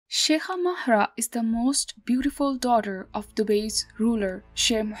Sheikha Mahra is the most beautiful daughter of Dubai's ruler,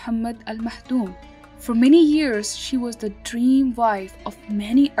 Sheikh Mohammed Al Maktoum. For many years, she was the dream wife of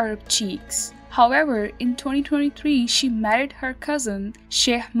many Arab sheikhs. However, in 2023, she married her cousin,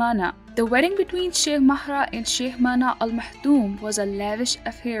 Sheikha Mahra. The wedding between Sheikha Mahra and Sheikh Mahra Al Maktoum was a lavish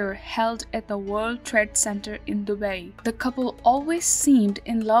affair held at the World Trade Center in Dubai. The couple always seemed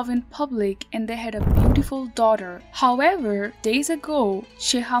in love in public and they had a beautiful daughter. However, days ago,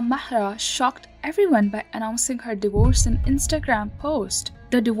 Sheikha Mahra shocked everyone by announcing her divorce in an Instagram post.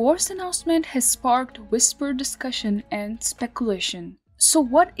 The divorce announcement has sparked whispered discussion and speculation. So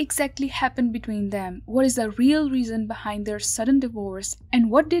what exactly happened between them? What is the real reason behind their sudden divorce? And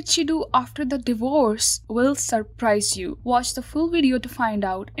what did she do after the divorce will surprise you. Watch the full video to find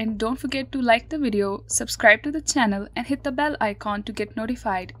out, and don't forget to like the video, subscribe to the channel and hit the bell icon to get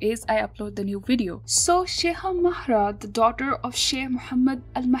notified as I upload the new video. So Sheikha Mahra, the daughter of Sheikh Mohammed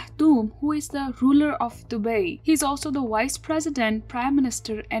Al Maktoum, who is the ruler of Dubai. He is also the Vice President, Prime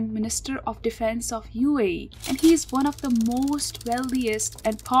Minister and Minister of Defense of UAE, and he is one of the most wealthiest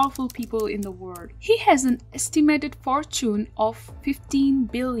and powerful people in the world. He has an estimated fortune of 15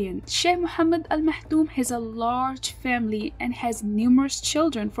 billion. Sheikh Mohammed Al Maktoum has a large family and has numerous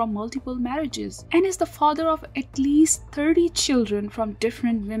children from multiple marriages and is the father of at least 30 children from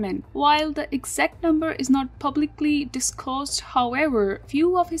different women. While the exact number is not publicly disclosed, however,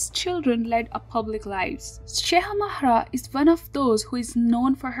 few of his children led a public lives. Sheikha Mahra is one of those who is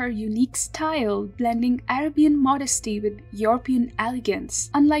known for her unique style, blending Arabian modesty with European elegance.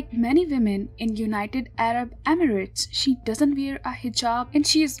 Unlike many women in United Arab Emirates, she doesn't wear a hijab and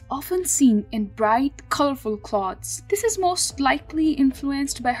she is often seen in bright, colorful clothes. This is most likely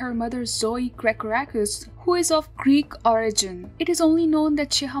influenced by her mother Zoe Gregorakis, who is of Greek origin. It is only known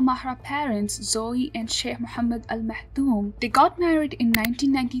that Sheikha Mahra's parents, Zoe and Sheikh Mohammed Al Maktoum, they got married in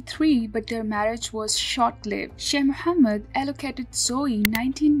 1993, but their marriage was short-lived. Sheikh Mohammed allocated Zoe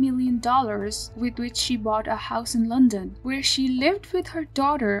 $19 million, with which she bought a house in London, where she lived with her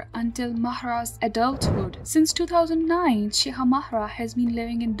daughter until Mahra's adulthood. Since 2009, Sheikha Mahra has been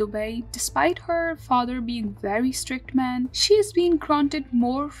living in Dubai. Despite her father being a very strict man, she has been granted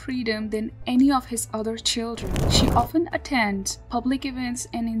more freedom than any of his other children. She often attends public events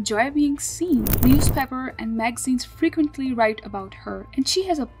and enjoys being seen. Newspapers and magazines frequently write about her, and she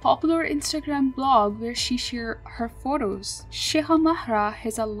has a popular Instagram blog where she shares her photos. Sheikha Mahra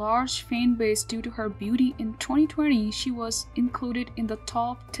has a large fan base due to her beauty. In 2020, she was included in the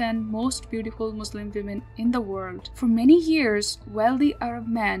top 10 most beautiful Muslim women in the world. For many years, wealthy Arab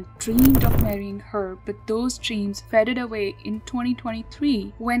men dreamed of marrying her, but those dreams faded away in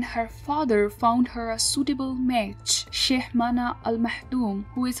 2023 when her father found her a suitable match, Sheikh Mahra Al Maktoum,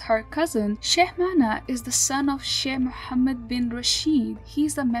 who is her cousin. Sheikh Mahra is the son of Sheikh Mohammed bin Rashid. He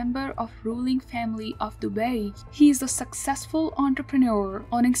is a member of ruling family of Dubai. He is a successful entrepreneur,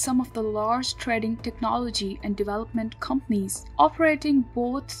 owning some of the large trading, technology and development companies, operating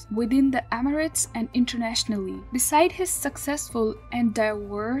both within the Emirates and internationally. Beside his successful and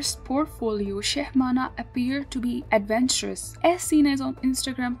diverse portfolio, Sheikh Mahra appeared to be adventurous, as seen as on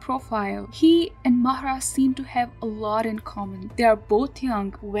Instagram profile. He and Mahra seem to have a lot in common. They are both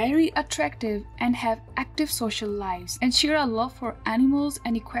young, very attractive, and have active social lives, and share a love for animals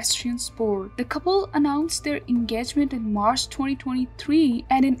and equestrian sport. The couple announced their engagement in March 2023,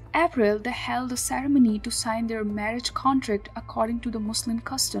 and in April they held a ceremony to sign their marriage contract according to the Muslim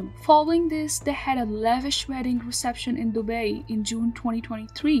custom. Following this, they had a lavish wedding reception in Dubai in June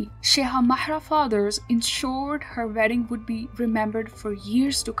 2023. Sheikha Mahra's fathers ensured her wedding would be remembered for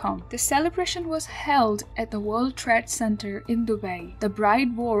years to come. The celebration was held at the World Trade Center in Dubai. The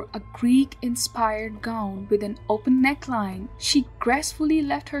bride wore a Greek-inspired gown with an open neckline. She gracefully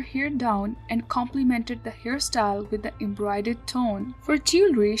left her hair down and complemented the hairstyle with the embroidered tone. For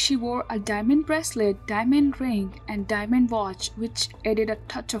jewelry, she wore a diamond bracelet, diamond ring, and diamond watch, which added a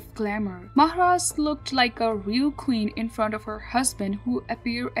touch of glamour. Mahra's looked like a real queen in front of her husband, who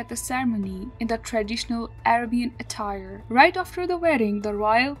appeared at the ceremony in the traditional Arabian attire. Right after the wedding, the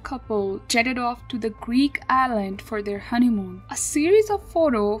royal couple jetted off to the Greek island for their honeymoon. A series of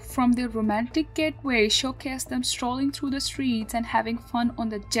photos from their romantic getaway showcased them strolling through the streets and having fun on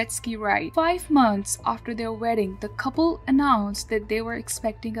the jet ski ride. 5 months after their wedding, the couple announced that they were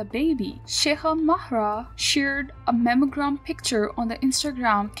expecting a baby. Sheikha Mahra shared a mammogram picture on the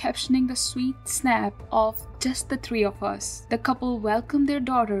Instagram, captioning the sweet snap of just the three of us. The couple welcomed their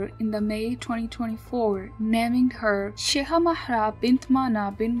daughter in the May 2024, naming her Sheikha Mahra bint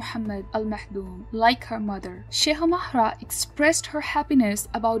Mana bin Muhammad al-Mahdoum, like her mother. Sheikha Mahra expressed her happiness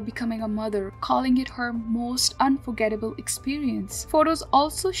about becoming a mother, calling it her most unforgettable experience. Photos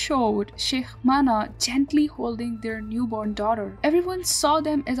also showed Sheikh Mana gently holding their newborn daughter. Everyone saw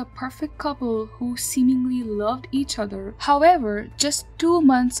them as a perfect couple who seemingly loved each other. However, just 2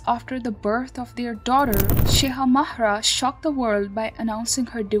 months after the birth of their daughter, Sheikha Mahra shocked the world by announcing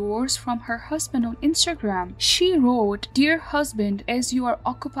her divorce from her husband on Instagram. She wrote, "Dear husband, as you are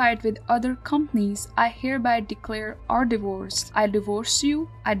occupied with other companies, I hereby declare our divorce. I divorce you,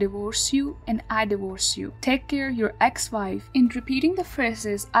 I divorce you, and I divorce you. Take care, your ex-wife." In repeating the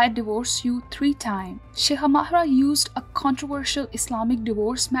phrases, "I divorce you" 3 times, Sheikha Mahra used a controversial Islamic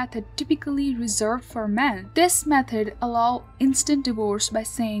divorce method typically reserved for men. This method allows instant divorce by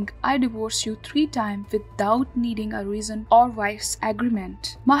saying, "I divorce you" 3 times without needing a reason or wife's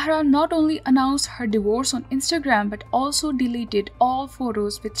agreement. Mahra not only announced her divorce on Instagram but also deleted all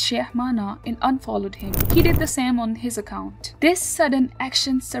photos with Sheikh Mana and unfollowed him. He did the same on his account. This sudden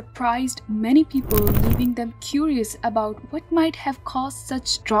action surprised many people, leaving them curious about what might have caused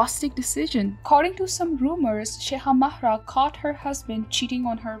such drastic decision. According to some rumors, Sheikha Mahra caught her husband cheating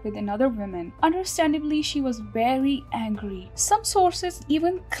on her with another woman. Understandably, she was very angry. Some sources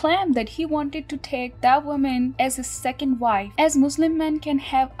even claim that he wanted to take that woman as his second wife, as Muslim men can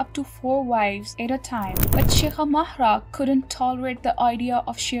have up to 4 wives at a time. But Sheikha Mahra couldn't tolerate the idea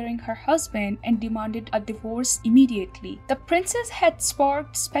of sharing her husband and demanded a divorce immediately. The princess had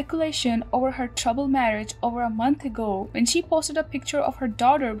sparked speculation over her troubled marriage over a month ago when she posted a picture of her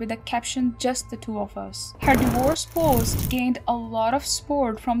daughter with the caption, "Just the two of us." Her divorce post gained a lot of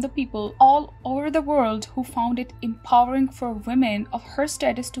support from the people all over the world who found it empowering for women of her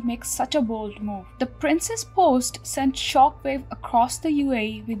status to make such a bold move. The princess post sent shockwave across the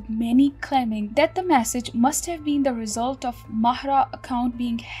UAE, with many claiming that the message must have been the result of Mahra account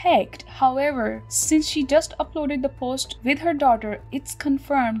being hacked. However, since she just uploaded the post with her daughter, it's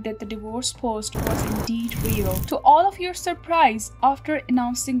confirmed that the divorce post was indeed real. To all of your surprise, after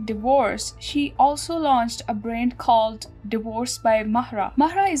announcing divorce, she also launched a brand called Divorce by Mahra.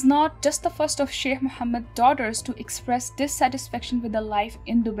 Mahra is not just the first of Sheikh Mohammed's daughters to express dissatisfaction with the life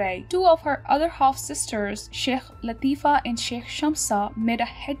in Dubai. 2 of her other half-sisters, Sheikh Latifa and Sheikh Shamsa, made a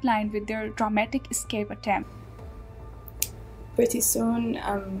headline with their dramatic escape attempt. Pretty soon,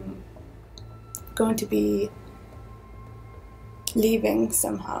 I'm going to be leaving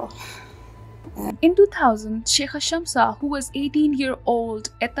somehow. In 2000, Sheikha Shamsa, who was 18-year-old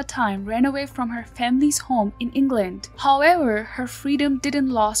at the time, ran away from her family's home in England. However, her freedom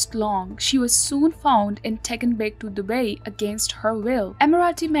didn't last long. She was soon found and taken back to Dubai against her will.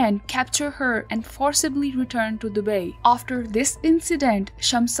 Emirati men captured her and forcibly returned to Dubai. After this incident,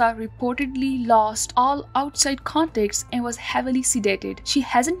 Shamsa reportedly lost all outside contacts and was heavily sedated. She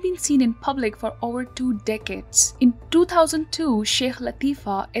hasn't been seen in public for over 2 decades. In 2002, Sheikh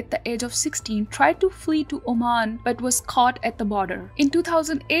Latifa, at the age of 16, tried to flee to Oman but was caught at the border. In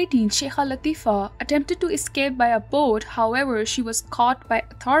 2018, Sheikha Latifa attempted to escape by a boat. However, she was caught by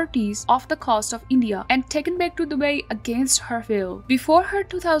authorities off the coast of India and taken back to Dubai against her will. Before her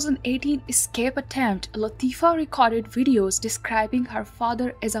 2018 escape attempt, Latifa recorded videos describing her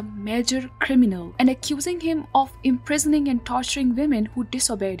father as a major criminal and accusing him of imprisoning and torturing women who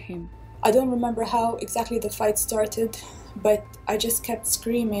disobeyed him. I don't remember how exactly the fight started, but I just kept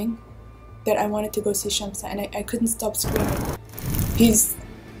screaming that I wanted to go see Shamsa, and I couldn't stop screaming. He's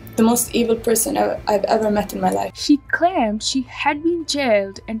the most evil person I've ever met in my life. She claimed she had been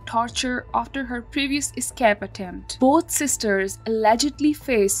jailed and tortured after her previous escape attempt. Both sisters allegedly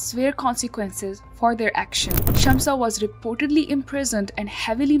faced severe consequences for their action. Shamsa was reportedly imprisoned and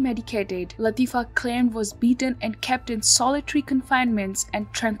heavily medicated. Latifa claimed was beaten and kept in solitary confinements and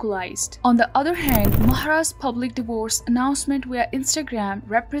tranquilized. On the other hand, Mahra's public divorce announcement via Instagram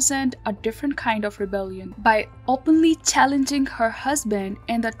represent a different kind of rebellion. By openly challenging her husband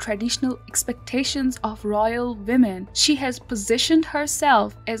and the traditional expectations of royal women, she has positioned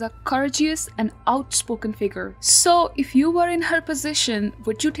herself as a courageous and outspoken figure. So, if you were in her position,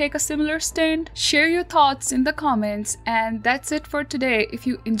 would you take a similar stand? Share your thoughts in the comments, and that's it for today. If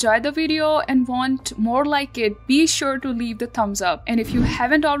you enjoyed the video and want more like it, be sure to leave the thumbs up. And if you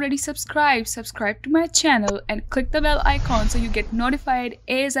haven't already subscribed to my channel and click the bell icon so you get notified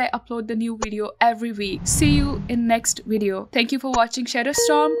as I upload the new video every week. See you in next video. Thank you for watching Shadow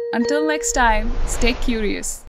Storm. Until next time, stay curious.